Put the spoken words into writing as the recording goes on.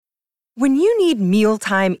When you need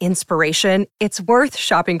mealtime inspiration, it's worth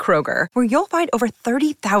shopping Kroger, where you'll find over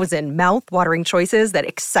 30,000 mouth-watering choices that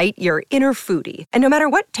excite your inner foodie. And no matter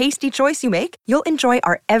what tasty choice you make, you'll enjoy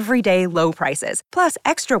our everyday low prices, plus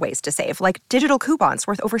extra ways to save, like digital coupons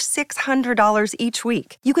worth over $600 each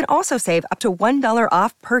week. You can also save up to $1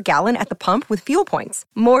 off per gallon at the pump with fuel points.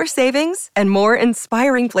 More savings and more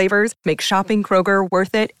inspiring flavors make shopping Kroger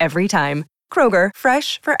worth it every time. Kroger,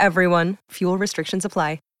 fresh for everyone. Fuel restrictions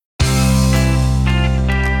apply.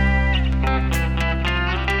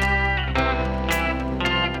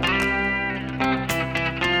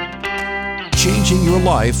 Changing your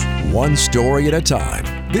life one story at a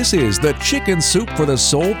time. This is the Chicken Soup for the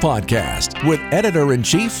Soul podcast with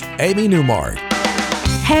Editor-in-Chief Amy Newmark.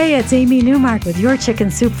 Hey, it's Amy Newmark with your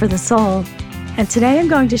Chicken Soup for the Soul. And today I'm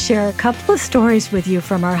going to share a couple of stories with you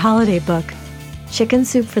from our holiday book, Chicken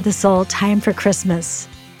Soup for the Soul, Time for Christmas.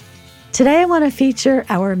 Today I want to feature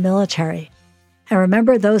our military and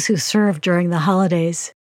remember those who served during the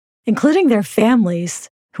holidays, including their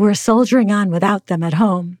families who are soldiering on without them at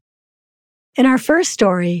home. In our first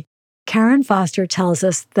story, Karen Foster tells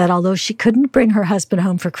us that although she couldn't bring her husband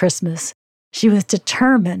home for Christmas, she was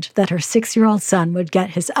determined that her 6-year-old son would get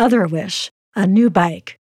his other wish, a new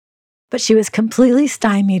bike. But she was completely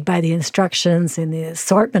stymied by the instructions and the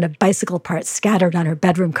assortment of bicycle parts scattered on her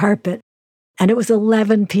bedroom carpet, and it was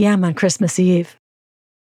 11 p.m. on Christmas Eve.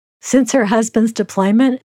 Since her husband's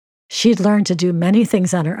deployment, she'd learned to do many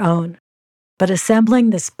things on her own, but assembling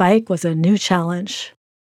this bike was a new challenge.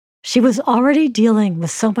 She was already dealing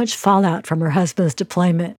with so much fallout from her husband's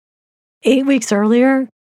deployment. 8 weeks earlier,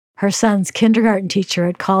 her son's kindergarten teacher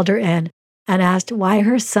had called her in and asked why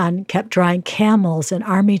her son kept drawing camels and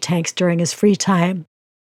army tanks during his free time.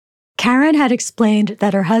 Karen had explained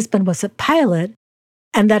that her husband was a pilot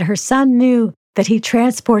and that her son knew that he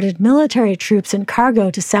transported military troops in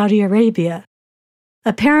cargo to Saudi Arabia.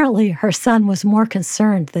 Apparently, her son was more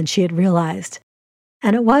concerned than she had realized,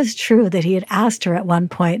 and it was true that he had asked her at one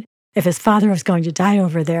point if his father was going to die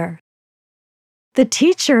over there. The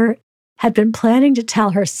teacher had been planning to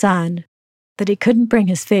tell her son that he couldn't bring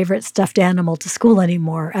his favorite stuffed animal to school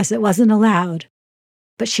anymore, as it wasn't allowed.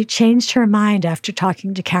 But she changed her mind after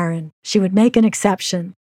talking to Karen. She would make an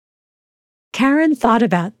exception. Karen thought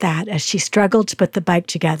about that as she struggled to put the bike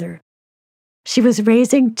together. She was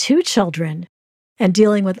raising 2 children and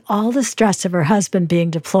dealing with all the stress of her husband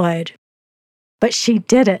being deployed. But she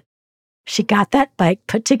did it. She got that bike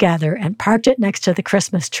put together and parked it next to the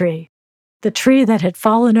Christmas tree, the tree that had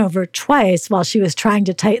fallen over twice while she was trying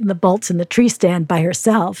to tighten the bolts in the tree stand by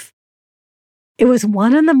herself. It was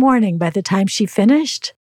 1 a.m. by the time she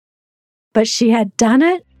finished, but she had done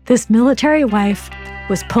it. This military wife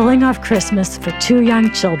was pulling off Christmas for 2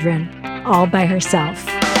 young children, all by herself.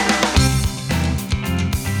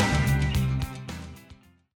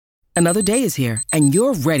 Another day is here, and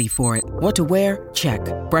you're ready for it. What to wear? Check.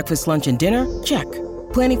 Breakfast, lunch, and dinner? Check.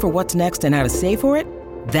 Planning for what's next and how to save for it?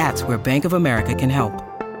 That's where Bank of America can help.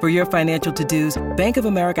 For your financial to-dos, Bank of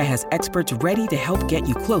America has experts ready to help get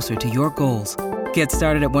you closer to your goals. Get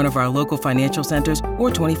started at one of our local financial centers or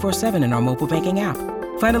 24/7 in our mobile banking app.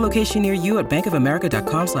 Find a location near you at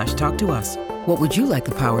bankofamerica.com/talktous. What would you like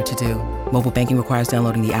the power to do? Mobile banking requires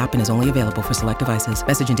downloading the app and is only available for select devices.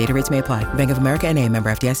 Message and data rates may apply. Bank of America N.A.,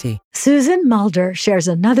 member FDIC. Susan Mulder shares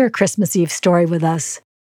another Christmas Eve story with us.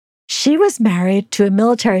 She was married to a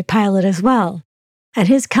military pilot as well, and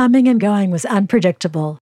his coming and going was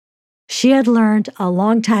unpredictable. She had learned a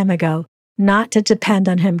long time ago not to depend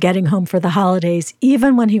on him getting home for the holidays,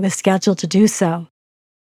 even when he was scheduled to do so.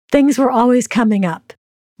 Things were always coming up.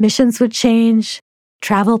 Missions would change,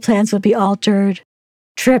 travel plans would be altered,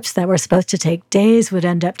 trips that were supposed to take days would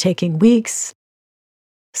end up taking weeks.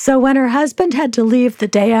 So when her husband had to leave the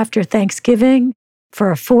day after Thanksgiving for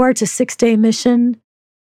a 4 to 6 day mission,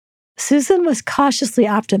 Susan was cautiously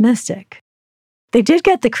optimistic. They did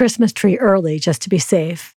get the Christmas tree early just to be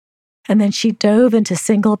safe, and then she dove into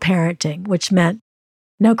single parenting, which meant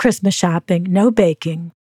no Christmas shopping, no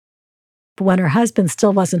baking. But when her husband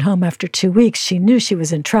still wasn't home after 2 weeks, she knew she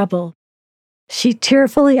was in trouble. She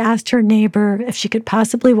tearfully asked her neighbor if she could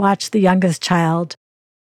possibly watch the youngest child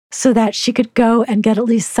so that she could go and get at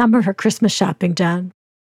least some of her Christmas shopping done.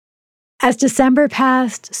 As December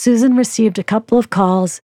passed, Susan received a couple of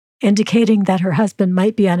calls indicating that her husband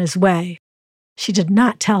might be on his way. She did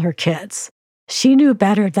not tell her kids. She knew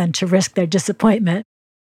better than to risk their disappointment.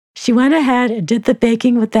 She went ahead and did the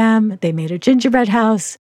baking with them. They made a gingerbread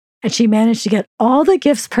house, and she managed to get all the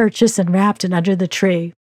gifts purchased and wrapped and under the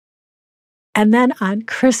tree. And then on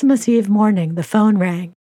Christmas Eve morning, the phone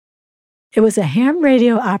rang. It was a ham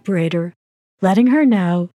radio operator letting her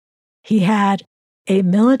know he had a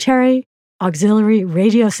military auxiliary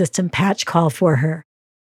radio system patch call for her.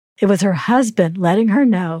 It was her husband letting her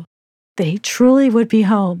know that he truly would be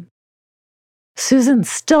home. Susan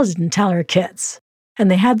still didn't tell her kids, and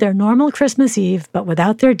they had their normal Christmas Eve, but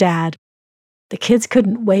without their dad. The kids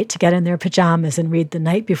couldn't wait to get in their pajamas and read The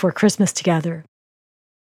Night Before Christmas together.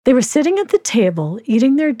 They were sitting at the table,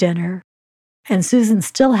 eating their dinner, and Susan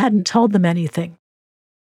still hadn't told them anything.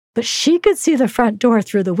 But she could see the front door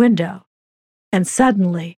through the window, and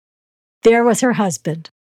suddenly, there was her husband,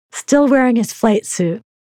 still wearing his flight suit.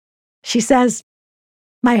 She says,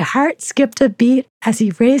 "My heart skipped a beat as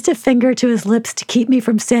he raised a finger to his lips to keep me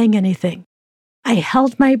from saying anything. I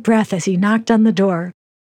held my breath as he knocked on the door.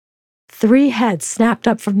 3 heads snapped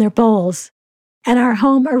up from their bowls, and our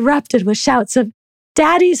home erupted with shouts of,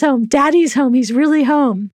 'Daddy's home! Daddy's home! He's really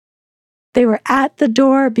home!' They were at the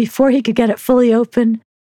door before he could get it fully open,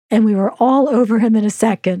 and we were all over him in a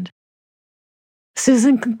second."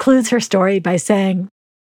 Susan concludes her story by saying,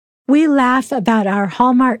 "We laugh about our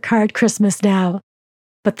Hallmark card Christmas now,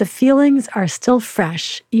 but the feelings are still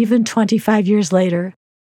fresh, even 25 years later,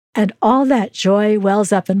 and all that joy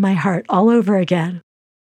wells up in my heart all over again.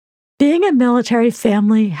 Being a military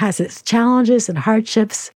family has its challenges and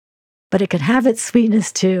hardships, but it can have its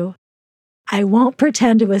sweetness too. I won't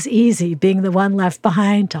pretend it was easy being the one left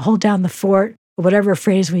behind to hold down the fort, or whatever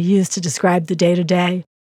phrase we use to describe the day-to-day.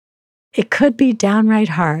 It could be downright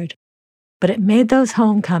hard, but it made those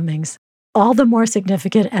homecomings all the more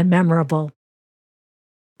significant and memorable."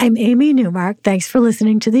 I'm Amy Newmark. Thanks for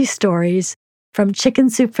listening to these stories from Chicken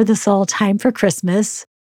Soup for the Soul, Time for Christmas.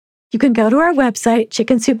 You can go to our website,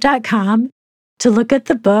 chickensoup.com, to look at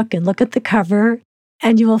the book and look at the cover,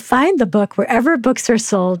 and you will find the book wherever books are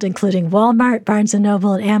sold, including Walmart, Barnes &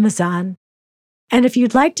 Noble, and Amazon. And if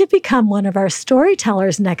you'd like to become one of our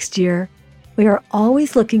storytellers next year, we are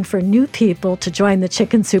always looking for new people to join the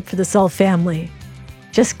Chicken Soup for the Soul family.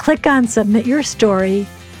 Just click on Submit Your Story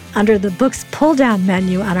under the book's pull-down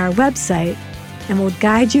menu on our website, and we'll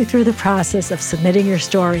guide you through the process of submitting your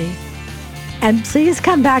story. And please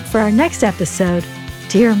come back for our next episode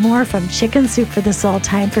to hear more from Chicken Soup for the Soul,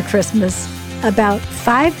 Time for Christmas, about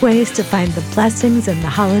 5 ways to find the blessings in the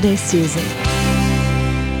holiday season.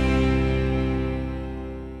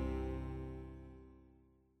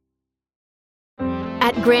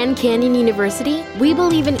 At Grand Canyon University, we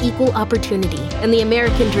believe in equal opportunity, and the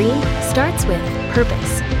American dream starts with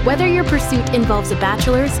purpose. Whether your pursuit involves a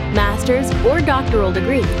bachelor's, master's, or doctoral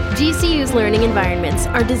degree, GCU's learning environments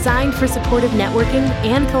are designed for supportive networking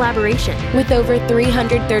and collaboration. With over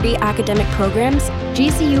 330 academic programs,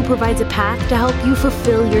 GCU provides a path to help you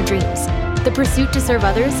fulfill your dreams. The pursuit to serve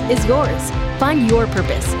others is yours. Find your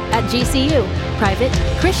purpose at GCU. Private,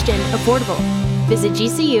 Christian, affordable. Visit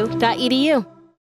gcu.edu.